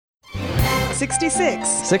66.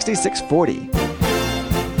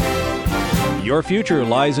 6640. Your future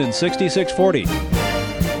lies in 6640.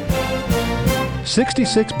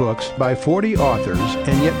 66 books by 40 authors,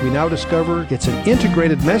 and yet we now discover it's an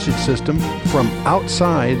integrated message system from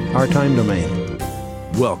outside our time domain.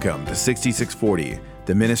 Welcome to 6640,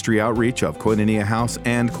 the ministry outreach of Koinonia House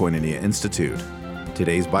and Koinonia Institute.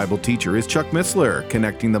 Today's Bible teacher is Chuck Missler,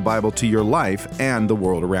 connecting the Bible to your life and the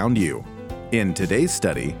world around you. In today's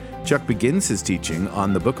study, Chuck begins his teaching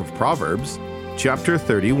on the book of Proverbs, chapter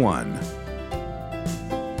 31.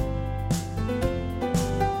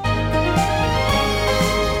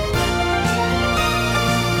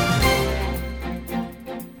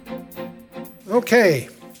 Okay,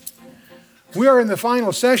 we are in the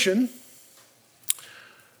final session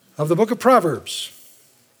of the book of Proverbs.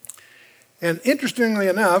 And interestingly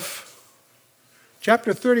enough,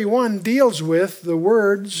 chapter 31 deals with the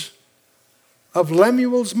words of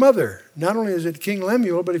Lemuel's mother. Not only is it King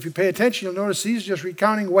Lemuel, but if you pay attention, you'll notice he's just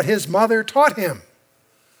recounting what his mother taught him.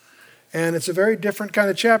 And it's a very different kind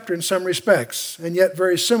of chapter in some respects, and yet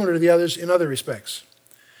very similar to the others in other respects.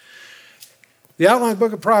 The outline of the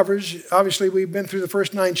book of Proverbs, obviously we've been through the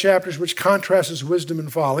first 9 chapters, which contrasts wisdom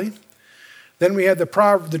and folly. Then we had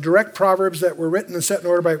the direct Proverbs that were written and set in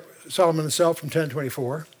order by Solomon himself from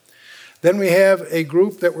 10:24. Then we have a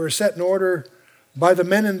group that were set in order by the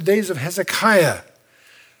men in the days of Hezekiah.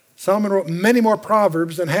 Solomon wrote many more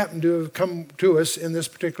Proverbs than happened to have come to us in this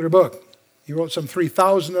particular book. He wrote some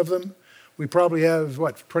 3,000 of them. We probably have,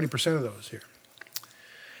 20% of those here.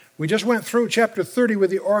 We just went through chapter 30 with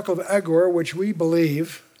the Oracle of Agur, which we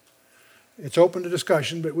believe, it's open to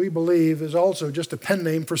discussion, but we believe is also just a pen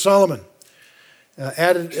name for Solomon.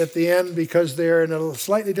 Added at the end because they're in a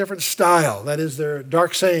slightly different style. That is, they're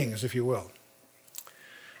dark sayings, if you will.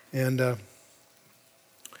 And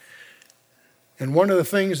one of the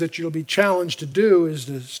things that you'll be challenged to do is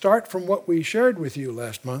to start from what we shared with you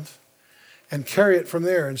last month and carry it from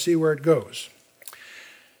there and see where it goes.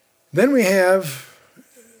 Then we have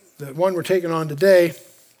the one we're taking on today,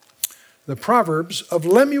 the Proverbs of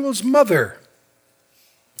Lemuel's mother.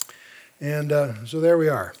 And so there we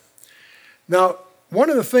are. Now, one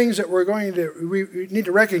of the things that we need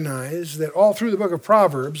to recognize that all through the book of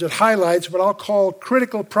Proverbs, it highlights what I'll call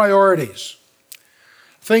critical priorities,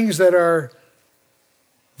 things that are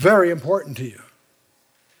very important to you.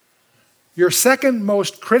 Your second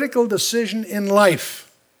most critical decision in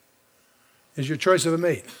life is your choice of a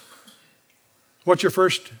mate. What's your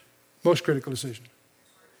first most critical decision?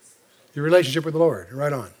 Your relationship with the Lord,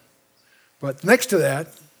 right on. But next to that,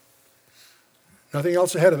 nothing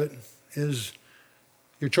else ahead of it, is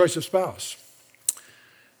your choice of spouse.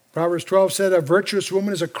 Proverbs 12 said, a virtuous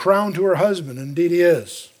woman is a crown to her husband. Indeed he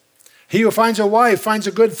is. He who finds a wife finds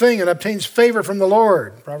a good thing and obtains favor from the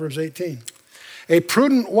Lord. Proverbs 18. A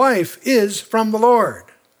prudent wife is from the Lord.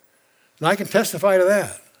 And I can testify to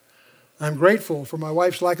that. I'm grateful for my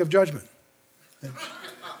wife's lack of judgment.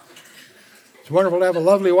 It's wonderful to have a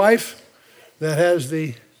lovely wife that has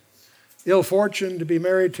the ill fortune to be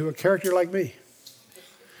married to a character like me.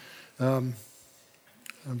 I'm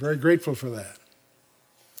very grateful for that.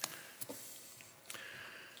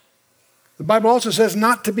 The Bible also says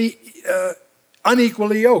not to be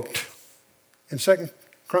unequally yoked in 2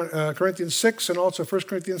 Corinthians 6 and also 1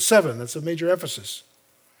 Corinthians 7. That's a major emphasis.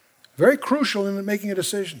 Very crucial in making a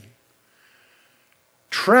decision.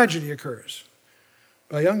 Tragedy occurs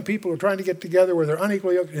by young people who are trying to get together where they're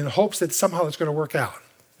unequally yoked in hopes that somehow it's going to work out.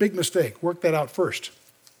 Big mistake. Work that out first.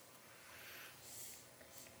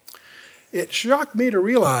 It shocked me to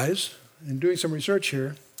realize, in doing some research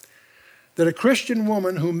here, that a Christian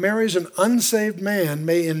woman who marries an unsaved man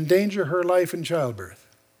may endanger her life in childbirth.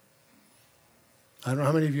 I don't know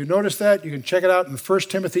how many of you noticed that. You can check it out in 1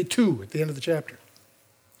 Timothy 2 at the end of the chapter.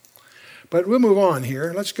 But we'll move on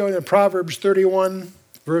here. Let's go to Proverbs 31,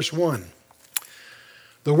 verse 1.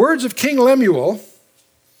 The words of King Lemuel,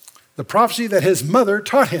 the prophecy that his mother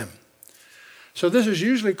taught him. So this is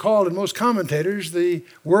usually called, in most commentators, the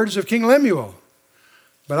words of King Lemuel.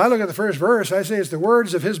 But I look at the first verse, I say it's the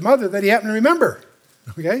words of his mother that he happened to remember.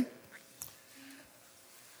 Okay?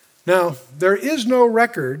 Now, there is no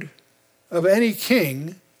record of any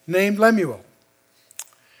king named Lemuel.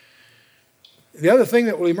 The other thing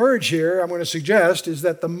that will emerge here, I'm going to suggest, is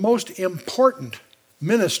that the most important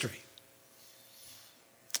ministry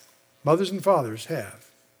mothers and fathers have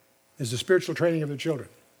is the spiritual training of their children.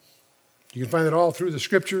 You can find it all through the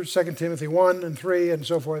scriptures, 2 Timothy 1 and 3 and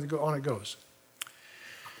so forth, on it goes.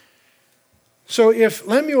 So if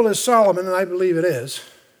Lemuel is Solomon, and I believe it is,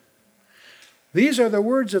 these are the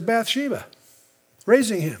words of Bathsheba,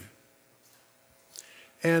 raising him.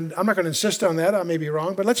 And I'm not going to insist on that. I may be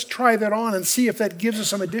wrong. But let's try that on and see if that gives us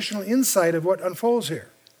some additional insight of what unfolds here.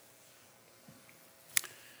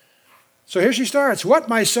 So here she starts. What,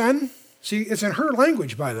 my son? See, it's in her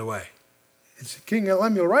language, by the way. It's King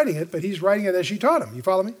Lemuel writing it, but he's writing it as she taught him. You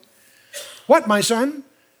follow me? What, my son?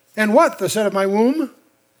 And what, the son of my womb?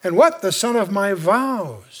 And what, the son of my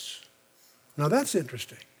vows? Now that's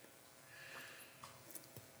interesting.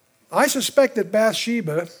 I suspect that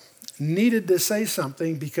Bathsheba needed to say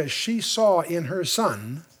something because she saw in her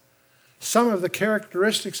son some of the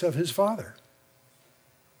characteristics of his father.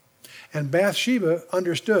 And Bathsheba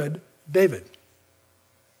understood David.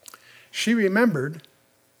 She remembered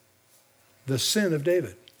the sin of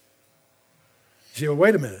David. You say, well,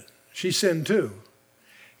 wait a minute. She sinned too.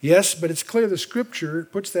 Yes, but it's clear the scripture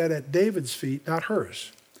puts that at David's feet, not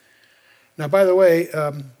hers. Now, by the way,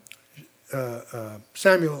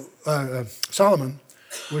 Solomon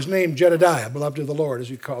was named Jedediah, beloved of the Lord, as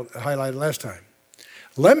we highlighted last time.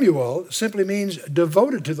 Lemuel simply means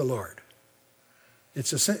devoted to the Lord.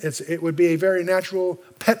 It would be a very natural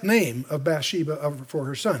pet name of Bathsheba for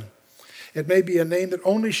her son. It may be a name that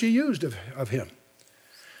only she used of him.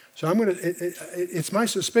 So it's my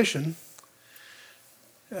suspicion.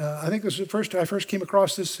 I think this is I first came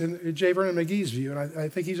across this in J. Vernon McGee's view, and I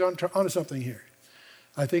think he's onto something here.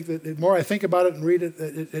 I think that the more I think about it and read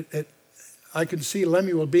it, I can see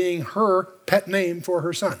Lemuel being her pet name for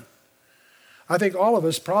her son. I think all of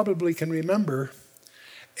us probably can remember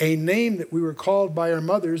a name that we were called by our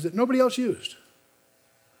mothers that nobody else used.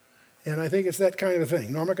 And I think it's that kind of a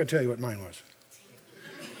thing. No, I'm not going to tell you what mine was.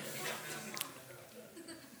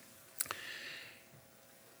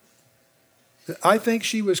 I think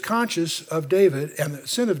she was conscious of David and the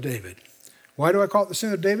sin of David. Why do I call it the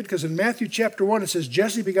sin of David? Because in Matthew chapter 1 it says,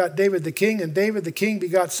 Jesse begot David the king, and David the king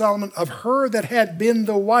begot Solomon of her that had been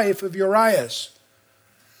the wife of Urias.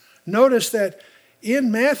 Notice that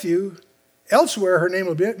in Matthew, elsewhere her name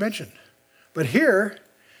will be mentioned. But here,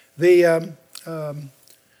 the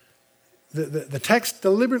text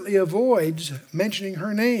deliberately avoids mentioning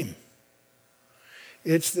her name.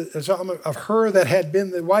 It's of her that had been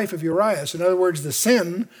the wife of Urias. In other words, the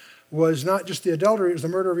sin was not just the adultery, it was the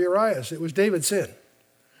murder of Urias. It was David's sin.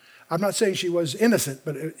 I'm not saying she was innocent,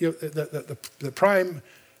 but the prime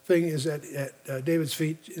thing is at David's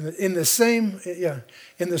feet. In the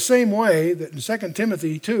same way that in 2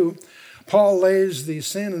 Timothy 2, Paul lays the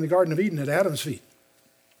sin in the Garden of Eden at Adam's feet.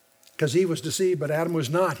 Because he was deceived, but Adam was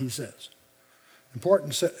not, he says.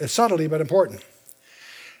 Important, subtlety, but important.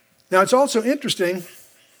 Now, it's also interesting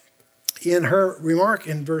in her remark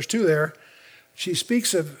in verse 2 there, she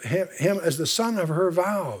speaks of him as the son of her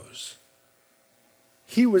vows.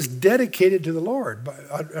 He was dedicated to the Lord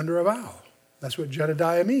under a vow. That's what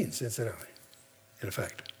Jedediah means, incidentally, in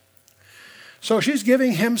effect. So she's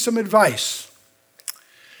giving him some advice.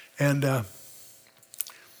 And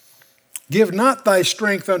give not thy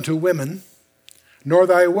strength unto women, nor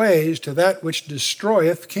thy ways to that which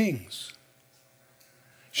destroyeth kings.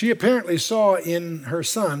 She apparently saw in her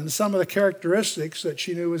son some of the characteristics that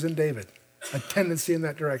she knew was in David, a tendency in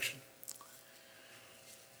that direction.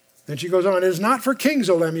 Then she goes on, it is not for kings,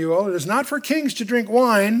 O Lemuel, it is not for kings to drink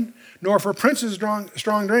wine, nor for princes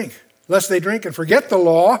strong drink, lest they drink and forget the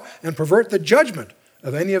law and pervert the judgment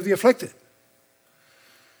of any of the afflicted.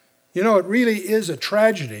 You know, it really is a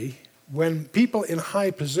tragedy when people in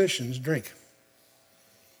high positions drink.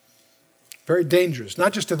 Very dangerous,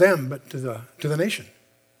 not just to them, but to the nation.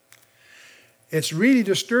 It's really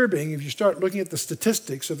disturbing if you start looking at the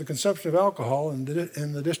statistics of the consumption of alcohol in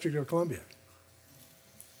the District of Columbia.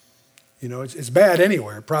 You know, it's bad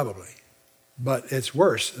anywhere, probably, but it's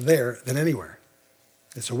worse there than anywhere.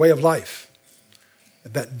 It's a way of life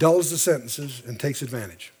that dulls the sentences and takes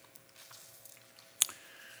advantage.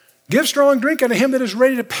 Give strong drink unto him that is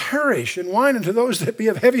ready to perish, and wine unto those that be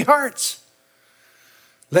of heavy hearts.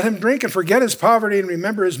 Let him drink and forget his poverty and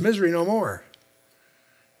remember his misery no more.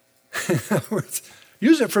 In other words,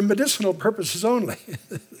 use it for medicinal purposes only.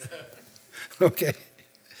 Okay.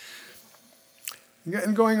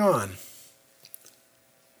 And going on.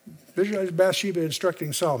 Visualize Bathsheba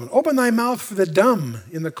instructing Solomon. Open thy mouth for the dumb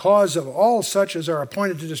in the cause of all such as are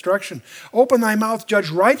appointed to destruction. Open thy mouth, judge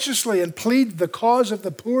righteously, and plead the cause of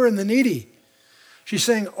the poor and the needy. She's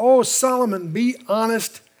saying, oh, Solomon, be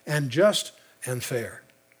honest and just and fair.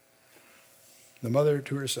 The mother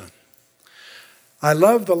to her son. I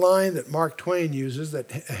love the line that Mark Twain uses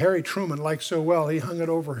that Harry Truman liked so well, he hung it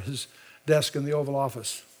over his desk in the Oval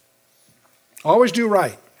Office. Always do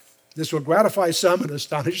right. This will gratify some and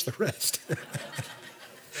astonish the rest.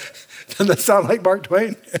 Doesn't that sound like Mark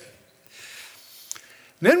Twain?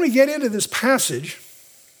 Then we get into this passage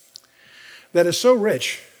that is so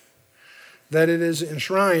rich that it is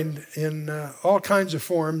enshrined in all kinds of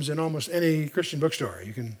forms in almost any Christian bookstore.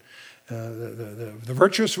 You can, the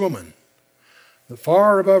virtuous woman, the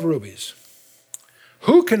far above rubies.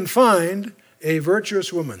 Who can find a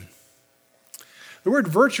virtuous woman? The word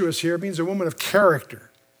virtuous here means a woman of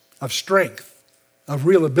character, of strength, of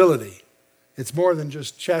real ability. It's more than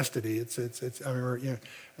just chastity. It's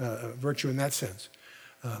virtue in that sense.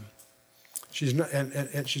 She's not,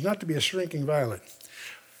 and she's not to be a shrinking violet.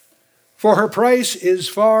 For her price is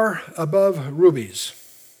far above rubies.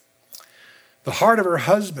 The heart of her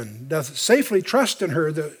husband doth safely trust in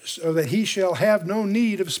her, so that he shall have no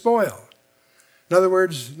need of spoil. In other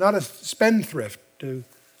words, not a spendthrift to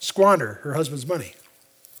squander her husband's money.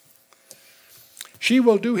 She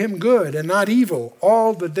will do him good and not evil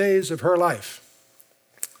all the days of her life.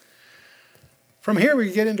 From here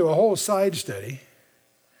we get into a whole side study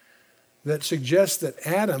that suggests that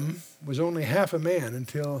Adam was only half a man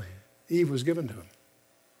until Eve was given to him.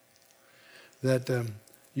 That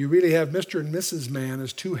you really have Mr. and Mrs. Man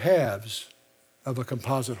as two halves of a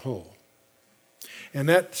composite whole. And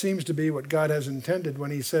that seems to be what God has intended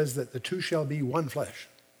when he says that the two shall be one flesh.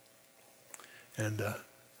 And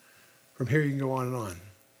from here you can go on and on.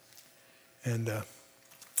 And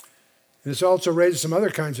this also raises some other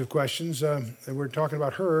kinds of questions. And we're talking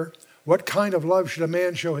about her. What kind of love should a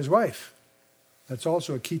man show his wife? That's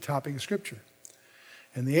also a key topic of Scripture.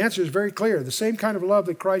 And the answer is very clear. The same kind of love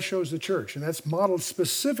that Christ shows the church. And that's modeled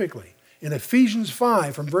specifically in Ephesians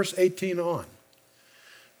 5 from verse 18 on.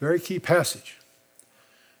 Very key passage.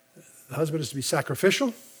 The husband is to be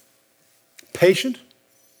sacrificial, patient,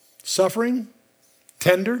 suffering,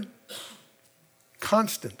 tender,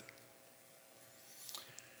 constant.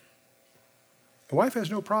 A wife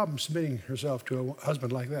has no problem submitting herself to a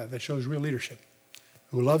husband like that shows real leadership,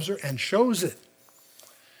 who loves her and shows it.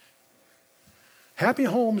 Happy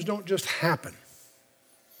homes don't just happen.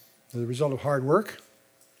 They're the result of hard work,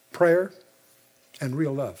 prayer, and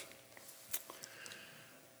real love.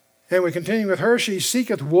 And we continue with her. She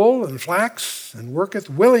seeketh wool and flax, and worketh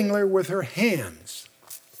willingly with her hands.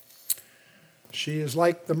 She is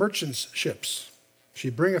like the merchant's ships. She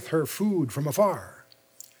bringeth her food from afar.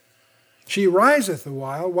 She riseth a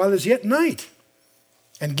while it is yet night,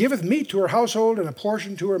 and giveth meat to her household and a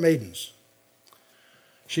portion to her maidens.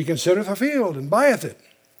 She considereth a field and buyeth it,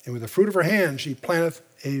 and with the fruit of her hand she planteth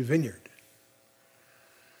a vineyard.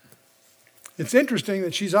 It's interesting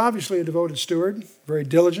that she's obviously a devoted steward, very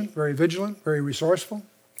diligent, very vigilant, very resourceful.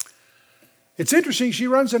 It's interesting she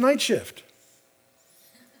runs a night shift.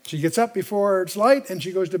 She gets up before it's light and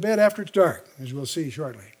she goes to bed after it's dark, as we'll see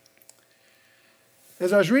shortly.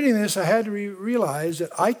 As I was reading this, I had to realize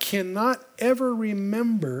that I cannot ever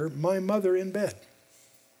remember my mother in bed.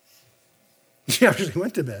 She actually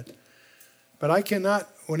went to bed. But I cannot,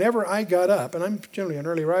 whenever I got up, and I'm generally an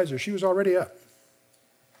early riser, she was already up.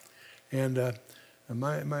 And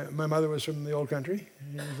my mother was from the old country.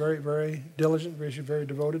 Very, very diligent, very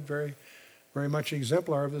devoted, very, very much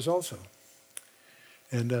exemplar of this also.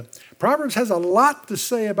 And Proverbs has a lot to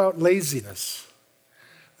say about laziness,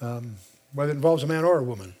 whether it involves a man or a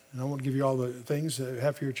woman. And I won't give you all the things.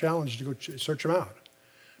 Half of your challenge to go search them out.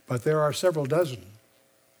 But there are several dozen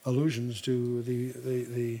allusions to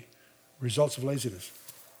the results of laziness.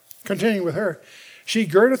 Continuing with her, she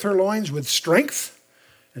girdeth her loins with strength,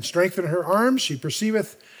 and strengthen her arms. She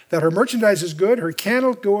perceiveth that her merchandise is good. Her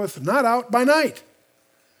candle goeth not out by night.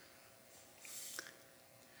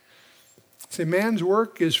 See, man's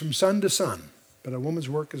work is from sun to sun, but a woman's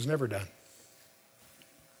work is never done.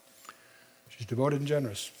 She's devoted and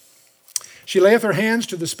generous. She layeth her hands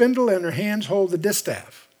to the spindle, and her hands hold the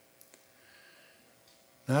distaff.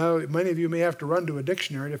 Now, many of you may have to run to a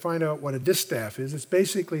dictionary to find out what a distaff is. It's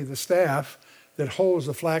basically the staff that holds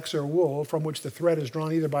the flax or wool from which the thread is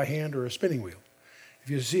drawn either by hand or a spinning wheel. If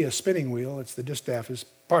you see a spinning wheel, it's the distaff is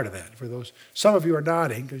part of that. For those, some of you are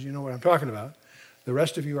nodding because you know what I'm talking about. The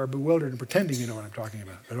rest of you are bewildered and pretending you know what I'm talking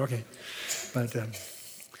about. But okay. But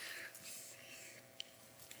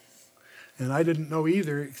and I didn't know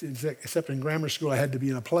either, except in grammar school I had to be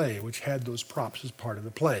in a play, which had those props as part of the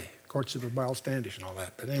play. Courtship of Miles Standish and all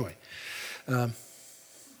that. But anyway.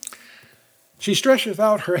 She stretcheth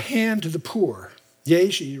out her hand to the poor.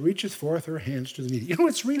 Yea, she reacheth forth her hands to the needy. You know,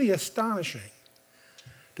 it's really astonishing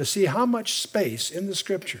to see how much space in the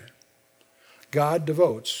Scripture God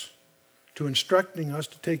devotes to instructing us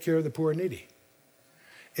to take care of the poor and needy.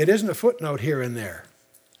 It isn't a footnote here and there.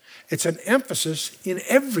 It's an emphasis in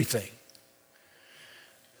everything.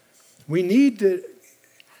 We need to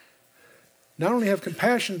not only have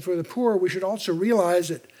compassion for the poor, we should also realize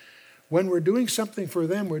that when we're doing something for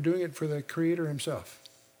them, we're doing it for the Creator himself.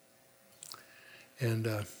 And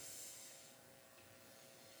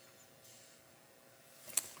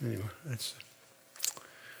anyway, that's...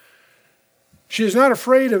 She is not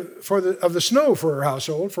afraid of the snow for her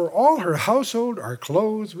household, for all her household are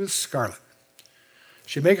clothed with scarlet.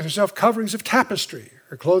 She maketh herself coverings of tapestry.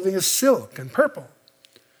 Her clothing is silk and purple.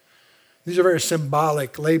 These are very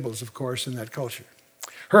symbolic labels, of course, in that culture.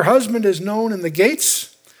 Her husband is known in the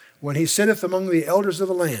gates when he sitteth among the elders of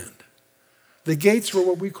the land. The gates were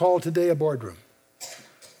what we call today a boardroom.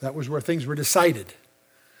 That was where things were decided.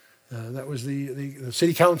 That was the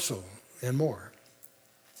city council and more.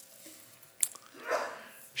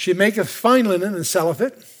 She maketh fine linen and selleth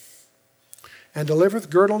it, and delivereth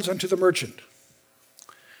girdles unto the merchant.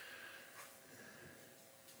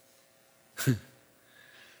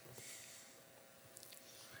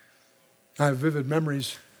 I have vivid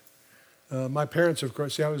memories. My parents, of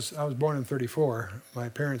course, I was born in 1934. My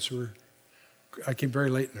parents I came very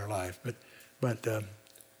late in their life, but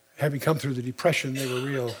having come through the Depression, they were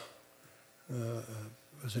real.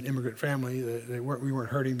 As an immigrant family, we weren't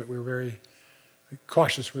hurting, but we were very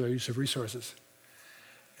cautious with our use of resources.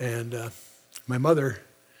 And my mother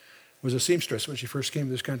was a seamstress when she first came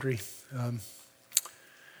to this country.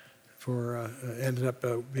 Ended up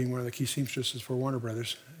being one of the key seamstresses for Warner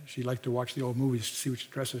Brothers. She liked to watch the old movies to see which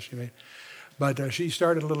dresses she made. But she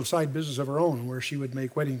started a little side business of her own where she would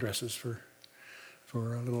make wedding dresses for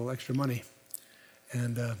a little extra money.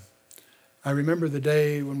 And I remember the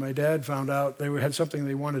day when my dad found out they had something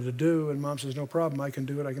they wanted to do, and Mom says, "No problem, I can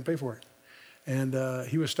do it, I can pay for it." And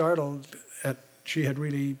he was startled she had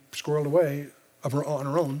really squirreled away on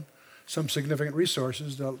her own some significant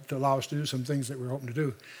resources to allow us to do some things that we were hoping to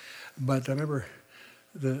do. But I remember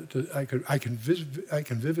I can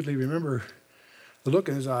vividly remember the look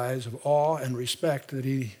in his eyes of awe and respect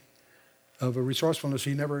of a resourcefulness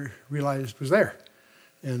he never realized was there.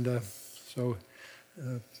 And so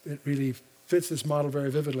it really fits this model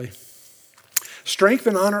very vividly. Strength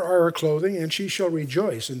and honor are her clothing, and she shall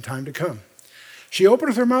rejoice in time to come. She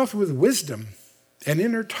openeth her mouth with wisdom, and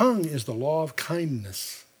in her tongue is the law of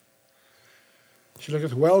kindness. She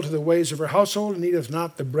looketh well to the ways of her household, and eateth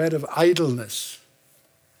not the bread of idleness.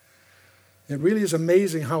 It really is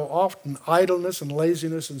amazing how often idleness and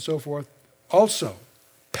laziness and so forth also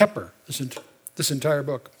pepper this entire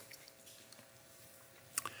book.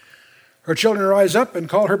 Her children rise up and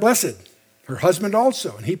call her blessed. Her husband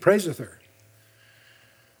also, and he praiseth her.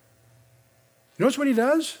 You notice what he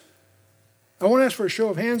does? I won't ask for a show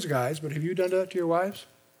of hands, guys, but have you done that to your wives?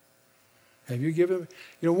 Have you given,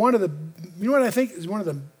 what I think is one of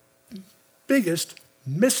the biggest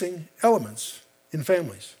missing elements in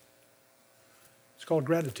families? It's called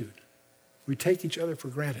gratitude. We take each other for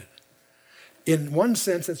granted. In one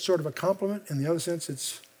sense, it's sort of a compliment. In the other sense,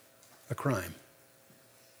 it's a crime.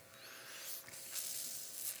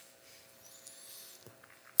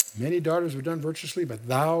 Many daughters were done virtuously, but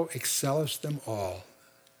thou excellest them all.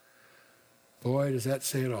 Boy, does that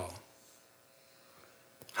say it all.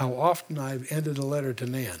 How often I've ended a letter to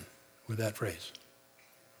Nan with that phrase.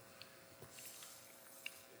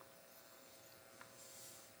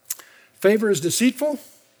 Favor is deceitful,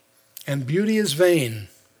 and beauty is vain.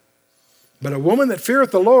 But a woman that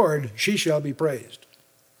feareth the Lord, she shall be praised.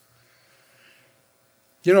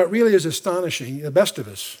 It really is astonishing. The best of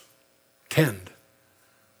us tend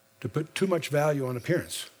to put too much value on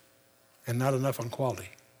appearance and not enough on quality.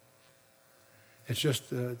 It's just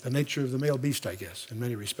the nature of the male beast, I guess, in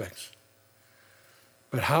many respects.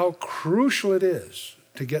 But how crucial it is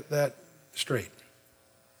to get that straight.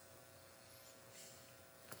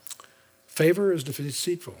 Favor is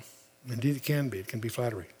deceitful. Indeed, it can be. It can be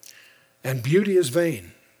flattery. And beauty is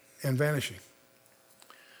vain and vanishing.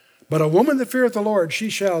 But a woman that feareth the Lord, she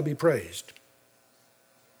shall be praised.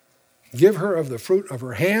 Give her of the fruit of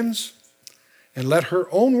her hands, and let her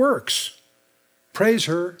own works praise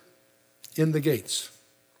her in the gates.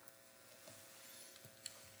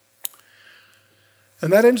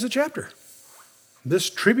 And that ends the chapter. This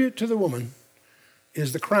tribute to the woman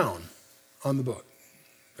is the crown on the book.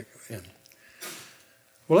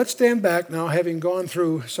 Well, let's stand back now, having gone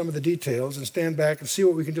through some of the details, and stand back and see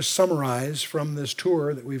what we can just summarize from this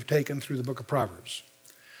tour that we've taken through the book of Proverbs.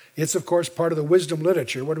 It's, of course, part of the wisdom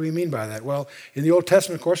literature. What do we mean by that? Well, in the Old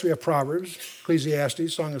Testament, of course, we have Proverbs,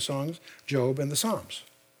 Ecclesiastes, Song of Songs, Job, and the Psalms.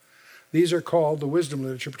 These are called the wisdom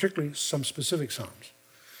literature, particularly some specific Psalms.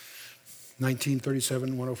 19,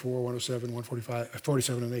 37, 104, 107, 145,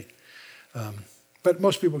 47, and 8. But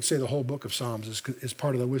most people would say the whole book of Psalms is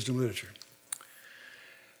part of the wisdom literature.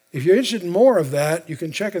 If you're interested in more of that, you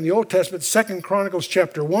can check in the Old Testament, 2 Chronicles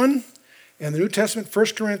chapter 1, And the New Testament, 1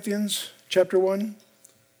 Corinthians chapter 1,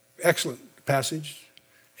 excellent passage,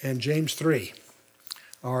 and James 3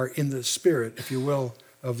 are in the spirit, if you will,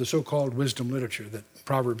 of the so-called wisdom literature that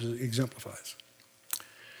Proverbs exemplifies.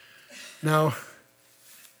 Now,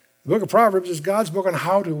 the book of Proverbs is God's book on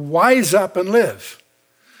how to wise up and live.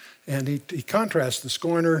 And he contrasts the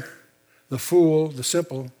scorner, the fool, the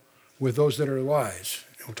simple, with those that are wise.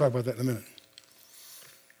 And we'll talk about that in a minute.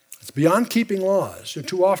 It's beyond keeping laws. And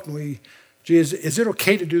too often is it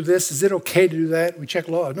okay to do this? Is it okay to do that? We check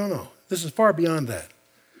laws. No. This is far beyond that.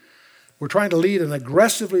 We're trying to lead an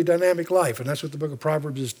aggressively dynamic life, and that's what the book of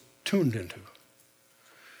Proverbs is tuned into.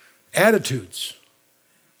 Attitudes.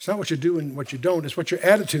 It's not what you do and what you don't, it's what your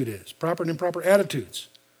attitude is. Proper and improper attitudes,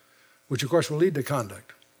 which of course will lead to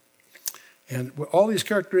conduct. And all these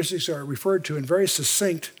characteristics are referred to in very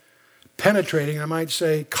succinct, penetrating, I might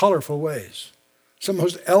say, colorful ways. Some of the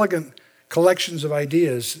most elegant collections of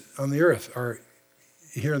ideas on the earth are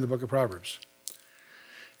here in the book of Proverbs.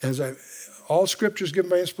 All scripture is given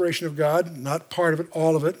by inspiration of God, not part of it,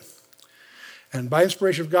 all of it. And by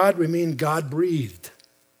inspiration of God, we mean God breathed.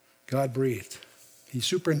 God breathed. He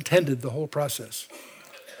superintended the whole process.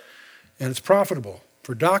 And it's profitable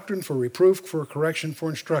for doctrine, for reproof, for correction, for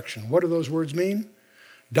instruction. What do those words mean?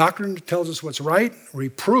 Doctrine tells us what's right,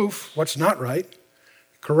 reproof, what's not right,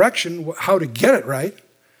 correction, how to get it right,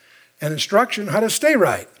 and instruction, how to stay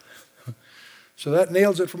right. So that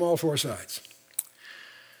nails it from all four sides.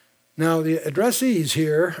 Now, the addressees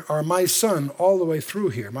here are my son all the way through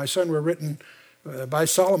here. My son were written by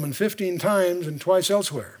Solomon 15 times and twice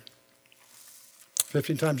elsewhere.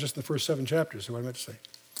 15 times just in the first 7 chapters, is what I meant to say.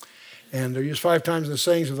 And they're used 5 times in the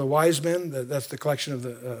sayings of the wise men. That's the collection of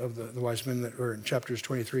the wise men that were in chapters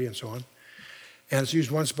 23 and so on. And it's used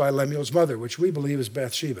once by Lemuel's mother, which we believe is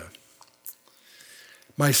Bathsheba.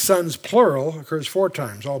 My son's plural occurs 4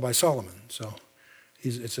 times, all by Solomon. So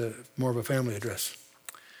it's more of a family address.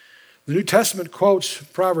 The New Testament quotes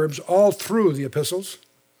Proverbs all through the epistles,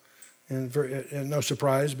 and no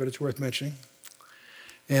surprise, but it's worth mentioning.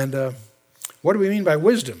 And what do we mean by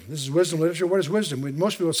wisdom? This is wisdom literature. What is wisdom?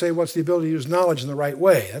 Most people say, well, it's the ability to use knowledge in the right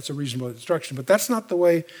way. That's a reasonable instruction, but that's not the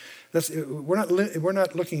way. We're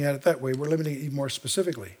not looking at it that way. We're limiting it even more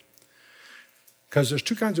specifically. Because there's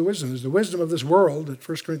 2 kinds of wisdom. There's the wisdom of this world that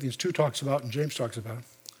 1 Corinthians 2 talks about and James talks about.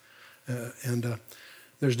 And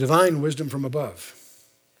there's divine wisdom from above.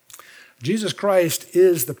 Jesus Christ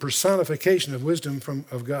is the personification of wisdom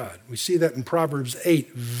of God. We see that in Proverbs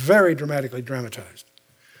 8, very dramatically dramatized.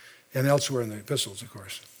 And elsewhere in the epistles, of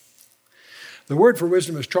course. The word for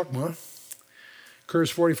wisdom is chokmah.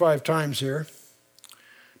 Occurs 45 times here.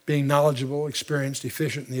 Being knowledgeable, experienced,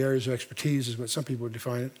 efficient in the areas of expertise is what some people would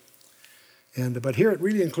define it. But here it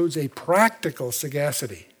really includes a practical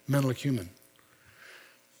sagacity, mental acumen.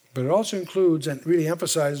 But it also includes and really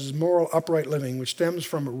emphasizes moral upright living, which stems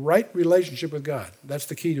from a right relationship with God. That's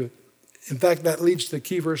the key to it. In fact, that leads to the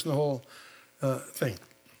key verse in the whole thing.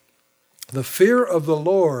 The fear of the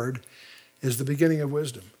Lord is the beginning of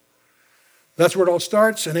wisdom. That's where it all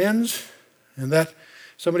starts and ends. And that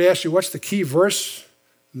somebody asks you, what's the key verse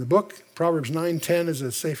in the book? Proverbs 9:10 is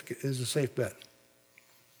a safe bet.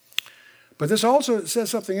 But this also says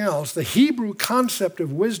something else. The Hebrew concept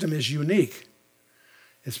of wisdom is unique.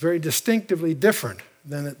 It's very distinctively different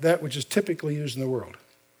than that which is typically used in the world.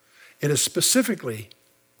 It is specifically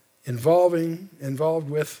involved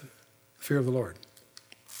with the fear of the Lord.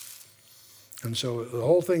 And so the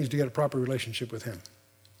whole thing is to get a proper relationship with him.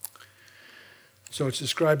 So it's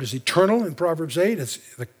described as eternal in Proverbs 8.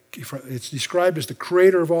 It's described as the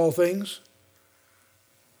creator of all things.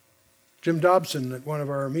 Jim Dobson at one of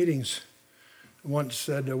our meetings once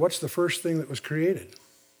said, what's the first thing that was created?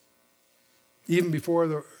 Even before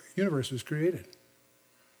the universe was created.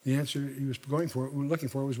 The answer he was looking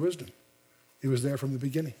for was wisdom. It was there from the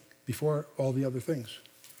beginning, before all the other things.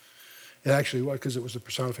 It actually was, because it was the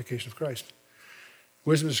personification of Christ.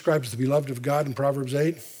 Wisdom describes the beloved of God in Proverbs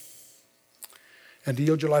 8. And to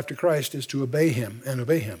yield your life to Christ is to obey him and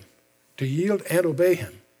obey him. To yield and obey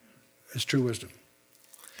him is true wisdom.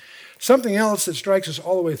 Something else that strikes us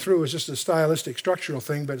all the way through is just a stylistic, structural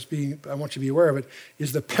thing, but I want you to be aware of it,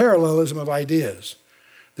 is the parallelism of ideas.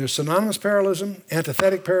 There's synonymous parallelism,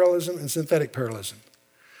 antithetic parallelism, and synthetic parallelism.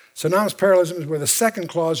 Synonymous parallelism is where the second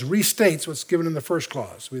clause restates what's given in the first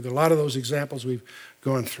clause. We have a lot of those examples we've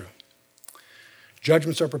gone through.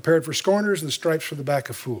 Judgments are prepared for scorners and the stripes for the back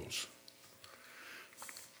of fools.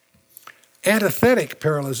 Antithetic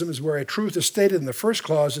parallelism is where a truth is stated in the first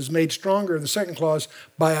clause is made stronger in the second clause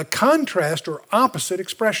by a contrast or opposite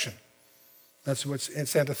expression.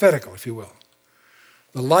 It's antithetical, if you will.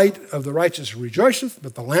 The light of the righteous rejoiceth,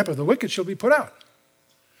 but the lamp of the wicked shall be put out.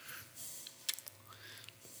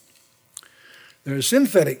 There's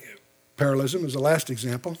synthetic parallelism, is the last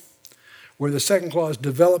example, where the second clause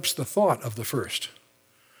develops the thought of the first.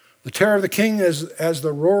 The terror of the king is as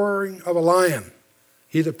the roaring of a lion.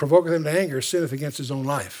 He that provoketh him to anger sinneth against his own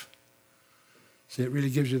life. See, it really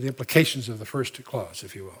gives you the implications of the first clause,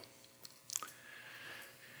 if you will.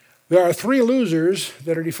 There are three losers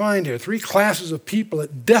that are defined here, three classes of people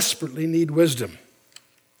that desperately need wisdom: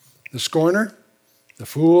 the scorner, the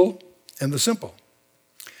fool, and the simple.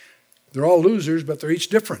 They're all losers, but they're each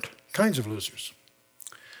different kinds of losers.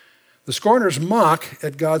 The scorners mock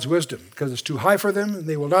at God's wisdom because it's too high for them, and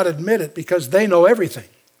they will not admit it because they know everything.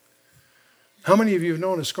 How many of you have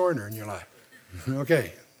known a scorner in your life?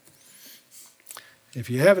 Okay. If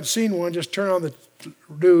you haven't seen one, just turn on the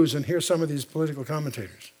news and hear some of these political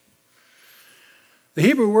commentators. The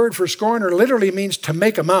Hebrew word for scorner literally means to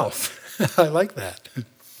make a mouth. I like that.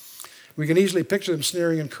 We can easily picture them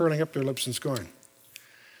sneering and curling up their lips in scorn.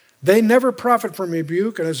 They never profit from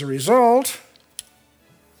rebuke, and as a result,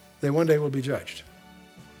 they one day will be judged.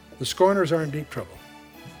 The scorners are in deep trouble.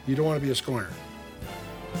 You don't want to be a scorner.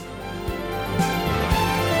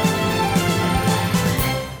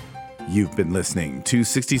 You've been listening to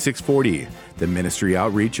 6640, the ministry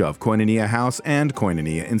outreach of Koinonia House and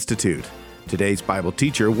Koinonia Institute. Today's Bible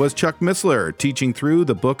teacher was Chuck Missler, teaching through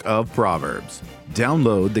the book of Proverbs.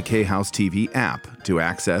 Download the K-House TV app to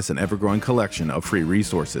access an ever-growing collection of free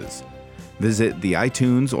resources. Visit the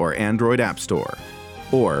iTunes or Android App Store,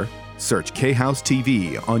 or search K-House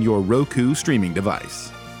TV on your Roku streaming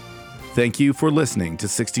device. Thank you for listening to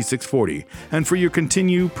 6640 and for your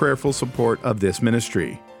continued prayerful support of this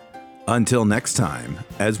ministry. Until next time,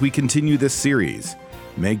 as we continue this series,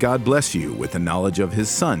 may God bless you with the knowledge of His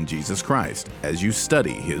Son, Jesus Christ, as you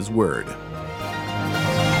study His Word.